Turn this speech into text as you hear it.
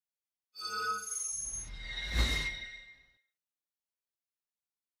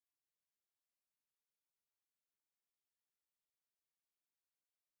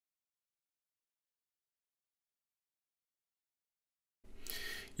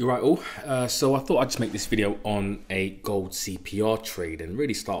You're right, all. So I thought I'd just make this video on a gold CPR trade and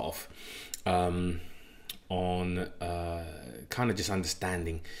really start off on kind of just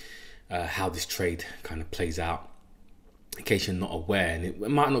understanding how this trade kind of plays out, in case you're not aware. And it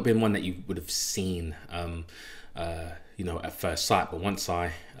might not have been one that you would have seen, you know, at first sight, but once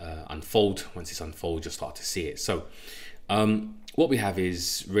it's unfold, you'll start to see it. So what we have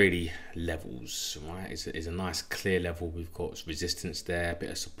is really levels, right? It's a nice clear level. We've got resistance there, a bit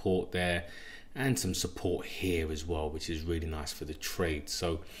of support there, and some support here as well, which is really nice for the trade.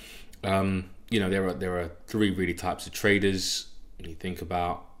 So you know, there are three really types of traders. When you think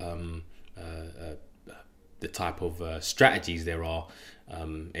about the type of strategies there are,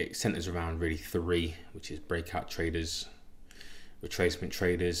 it centers around really three, which is breakout traders, retracement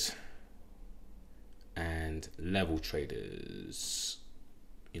traders, and level traders.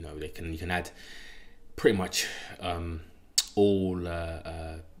 You know, you can add pretty much all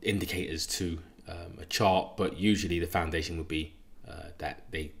indicators to a chart, but usually the foundation would be that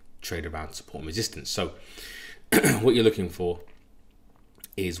they trade around support and resistance. So what you're looking for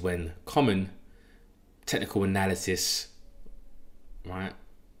is when common technical analysis, right,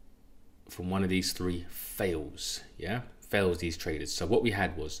 from one of these three fails, fails these traders. So what we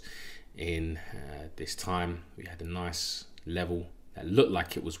had was, in this time, we had a nice level that looked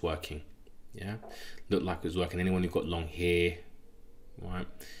like it was working. Looked like it was working. Anyone who got long here, right,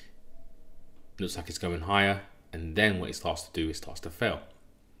 looks like it's going higher, and then what it starts to do is starts to fail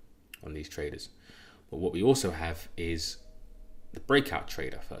on these traders. But what we also have is the breakout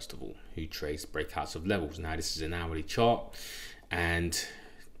trader, first of all, who trades breakouts of levels. Now this is an hourly chart, and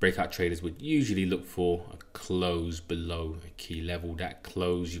breakout traders would usually look for a close below a key level. That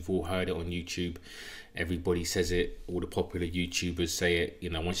close, you've all heard it on YouTube. Everybody says it. All the popular YouTubers say it. You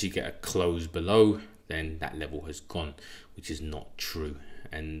know, once you get a close below, then that level has gone, which is not true.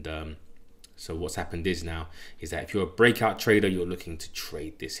 And so what's happened is now is that if you're a breakout trader, you're looking to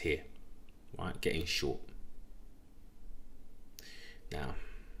trade this here, right? Getting short. Now,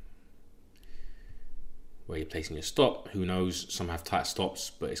 where you're placing your stop, who knows? Some have tight stops,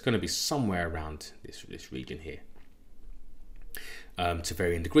 but it's going to be somewhere around this region here, to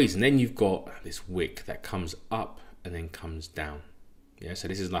varying degrees. And then you've got this wick that comes up and then comes down. So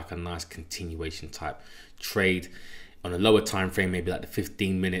this is like a nice continuation type trade. On a lower time frame, maybe like the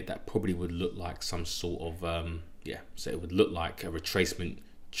 15-minute, that probably would look like some sort of so it would look like a retracement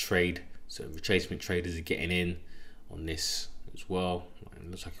trade. So retracement traders are getting in on this as well. It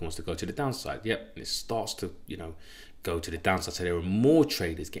looks like it wants to go to the downside. Yep, and it starts to, you know, go to the downside. So there are more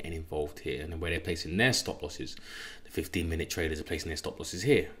traders getting involved here, and where they're placing their stop losses, the 15-minute traders are placing their stop losses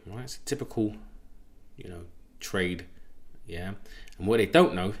here. Right, it's a typical, you know, trade. And what they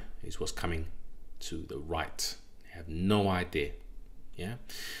don't know is what's coming to the right. They have no idea.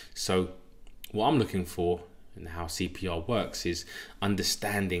 So what I'm looking for and how CPR works is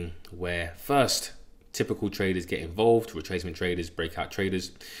understanding where first typical traders get involved, retracement traders, breakout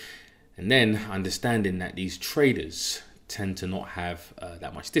traders, and then understanding that these traders tend to not have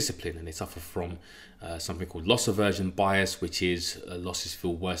that much discipline, and they suffer from something called loss aversion bias, which is losses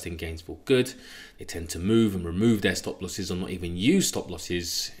feel worse than gains feel good. They tend to move and remove their stop losses, or not even use stop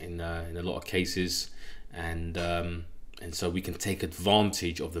losses in a lot of cases, and so we can take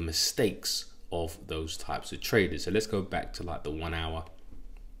advantage of the mistakes of those types of traders. So let's go back to like the 1 hour.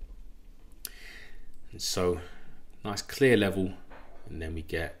 And so nice clear level, and then we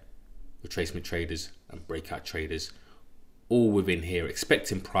get retracement traders and breakout traders all within here,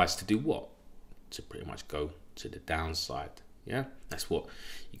 expecting price to do what? To pretty much go to the downside. That's what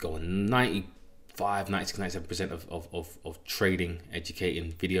you go on 95, 96, 97% of trading,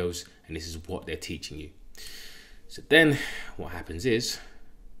 educating videos, and this is what they're teaching you. So then what happens is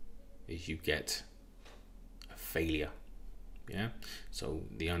you get a failure. So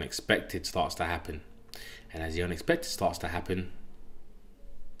the unexpected starts to happen. And as the unexpected starts to happen,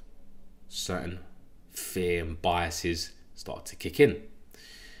 certain fear and biases start to kick in.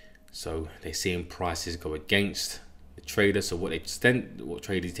 So they're seeing prices go against the trader. So what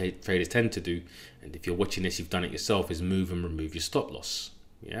traders tend to do, and if you're watching this, you've done it yourself, is move and remove your stop loss.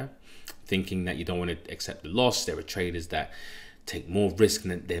 Thinking that you don't want to accept the loss. There are traders that take more risk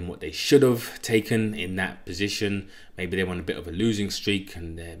than what they should have taken in that position. Maybe they're on a bit of a losing streak,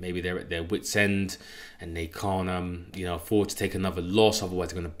 and maybe they're at their wit's end, and they can't you know, afford to take another loss, otherwise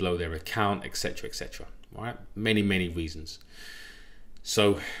they're going to blow their account, etc., etc. Right? Many reasons.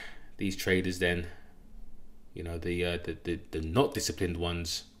 So these traders then, you know, the not disciplined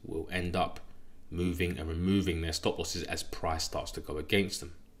ones will end up moving and removing their stop losses as price starts to go against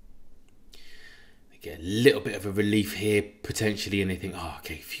them. get a little bit of a relief here potentially, and they think, oh,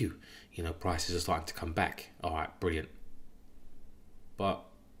 okay, phew, you know, prices are starting to come back. All right, brilliant. But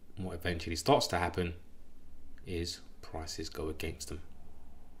what eventually starts to happen is prices go against them.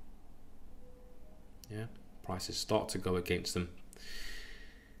 Yeah, prices start to go against them,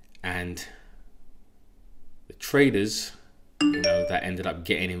 and the traders, you know, that ended up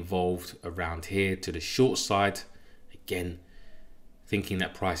getting involved around here to the short side, again, thinking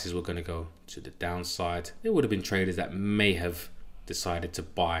that prices were going to go to the downside. There would have been traders that may have decided to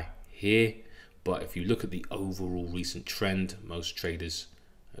buy here, but if you look at the overall recent trend, most traders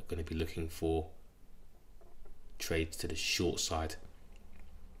are going to be looking for trades to the short side.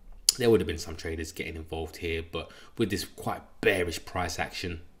 There would have been some traders getting involved here, but with this quite bearish price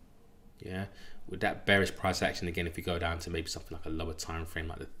action, yeah, with that bearish price action, again, if you go down to maybe something like a lower time frame,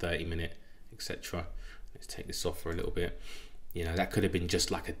 like the 30-minute, etc. Let's take this off for a little bit. You know, that could have been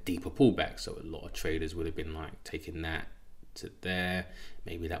just like a deeper pullback. So a lot of traders would have been like taking that to there.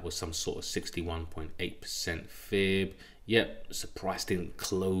 Maybe that was some sort of 61.8% fib. Yep, so price didn't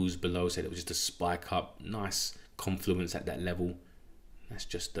close below, so it was just a spike up. Nice confluence at that level. That's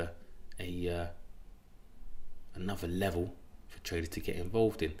just another level for traders to get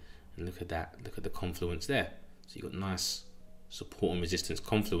involved in. And look at that, look at the confluence there. So you've got nice support and resistance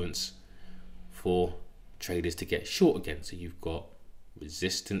confluence for traders to get short again. So you've got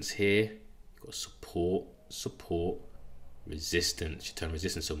resistance here, you've got support, support, resistance, you turn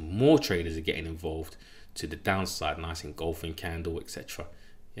resistance. So more traders are getting involved to the downside, nice engulfing candle, etc.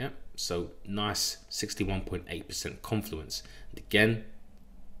 Yeah, so nice 61.8% confluence. And again,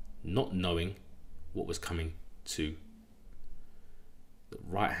 not knowing what was coming to the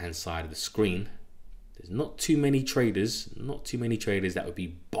right hand side of the screen, there's not too many traders that would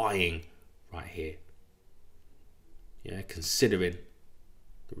be buying right here. Yeah, considering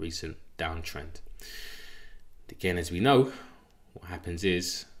the recent downtrend. Again, as we know, what happens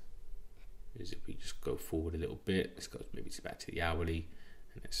is if we just go forward a little bit, let's go maybe back to the hourly,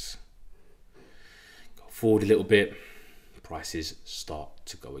 and let's go forward a little bit, prices start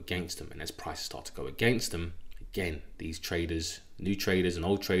to go against them. And as prices start to go against them, again, these traders, new traders and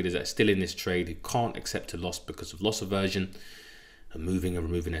old traders that are still in this trade who can't accept a loss because of loss aversion, are moving and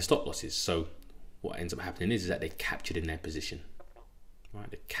removing their stop losses. So what ends up happening is that they're captured in their position, right?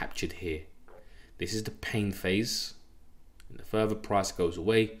 They're captured here. This is the pain phase, and the further price goes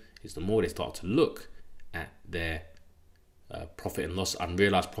away is the more they start to look at their profit and loss,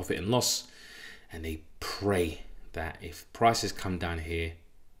 unrealized profit and loss, and they pray that if prices come down here,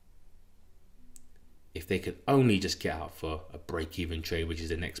 if they could only just get out for a break-even trade, which is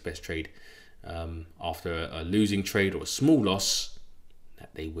the next best trade, after a losing trade or a small loss,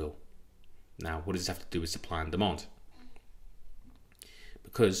 that they will. Now, what does this have to do with supply and demand?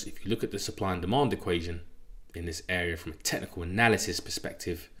 Because if you look at the supply and demand equation in this area from a technical analysis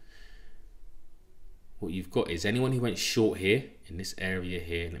perspective, what you've got is anyone who went short here in this area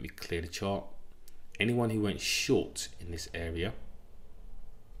here, let me clear the chart. Anyone who went short in this area,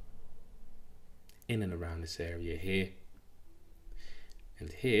 in and around this area here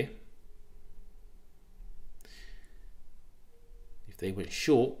and here, if they went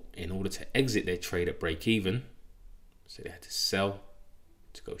short in order to exit their trade at break even, so they had to sell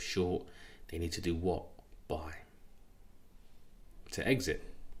to go short, they need to do what? Buy to exit.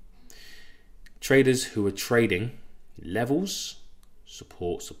 Traders who are trading levels,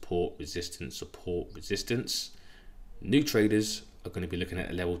 support, support, resistance, support, resistance, new traders are going to be looking at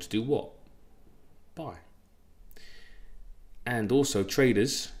a level to do what? Buy. And also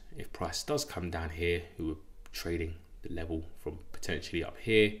traders, if price does come down here, who are trading the level from potentially up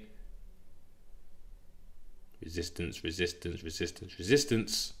here, resistance, resistance, resistance,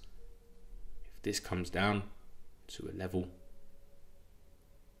 resistance, if this comes down to a level,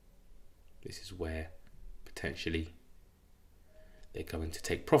 this is where potentially they're going to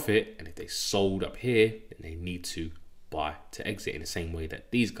take profit, and if they sold up here, then they need to buy to exit in the same way that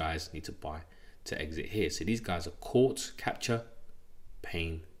these guys need to buy to exit here. So these guys are caught, capture,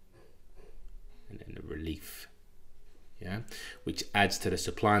 pain, and then the relief, yeah, which adds to the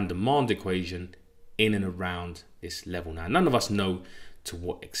supply and demand equation in and around this level. Now, none of us know to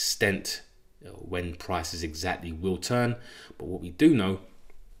what extent when prices exactly will turn, but what we do know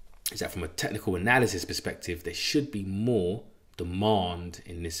is that from a technical analysis perspective, there should be more demand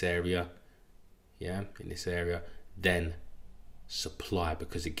in this area, yeah, in this area, than supply.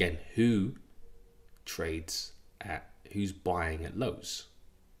 Because again, who trades at, who's buying at lows?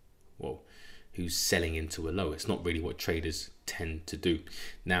 Well, who's selling into a low? It's not really what traders tend to do.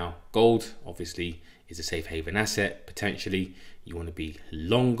 Now, gold obviously is a safe haven asset. Potentially, you want to be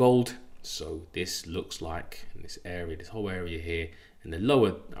long gold. So this looks like in this area, this whole area here, and the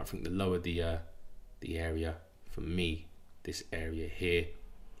lower, I think the lower the area for me, this area here,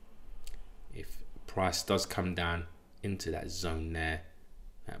 if price does come down into that zone there,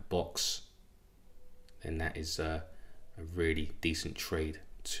 that box, then that is a really decent trade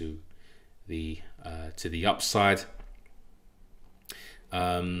to the upside.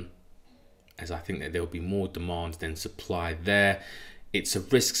 As I think that there will be more demand than supply there. It's a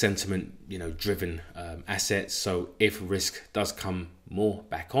risk sentiment, driven asset. So if risk does come more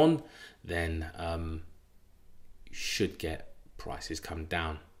back on, then you should get prices come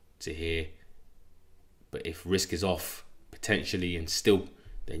down to here. But if risk is off potentially and still,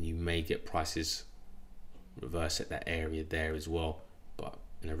 then you may get prices reverse at that area there as well. But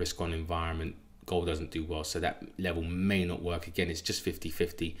in a risk on environment, gold doesn't do well, so that level may not work. Again, it's just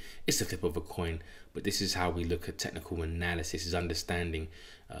 50-50. It's the flip of a coin, but this is how we look at technical analysis, is understanding,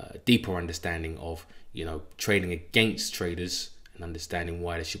 deeper understanding of trading against traders, and understanding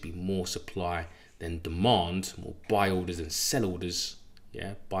why there should be more supply than demand, more buy orders than sell orders.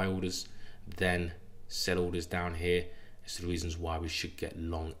 Buy orders than sell orders down here. It's the reasons why we should get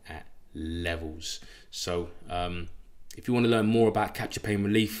long at levels. So if you want to learn more about capture pain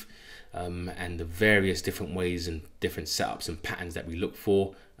relief, and the various different ways and different setups and patterns that we look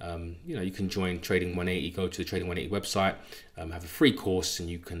for, you can join Trading 180. Go to the Trading 180 website, have a free course, and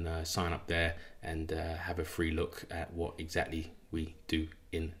you can sign up there and have a free look at what exactly we do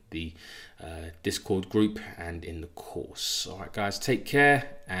in the Discord group and in the course. All right, guys, take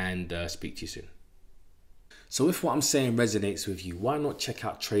care and speak to you soon. So if what I'm saying resonates with you, why not check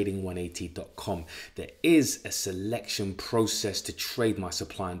out trading180.com? There is a selection process to trade my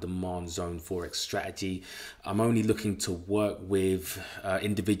supply and demand zone Forex strategy. I'm only looking to work with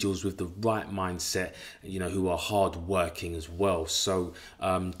individuals with the right mindset, who are hard working as well. So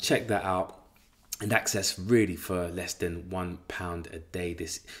check that out. And access really for less than £1 a day.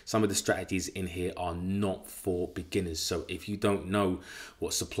 Some of the strategies in here are not for beginners. So if you don't know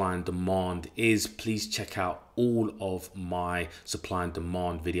what supply and demand is, please check out all of my supply and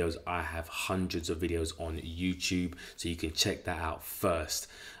demand videos. I have hundreds of videos on YouTube, so you can check that out first.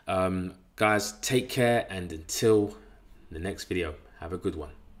 Guys, take care, and until the next video, have a good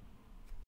one.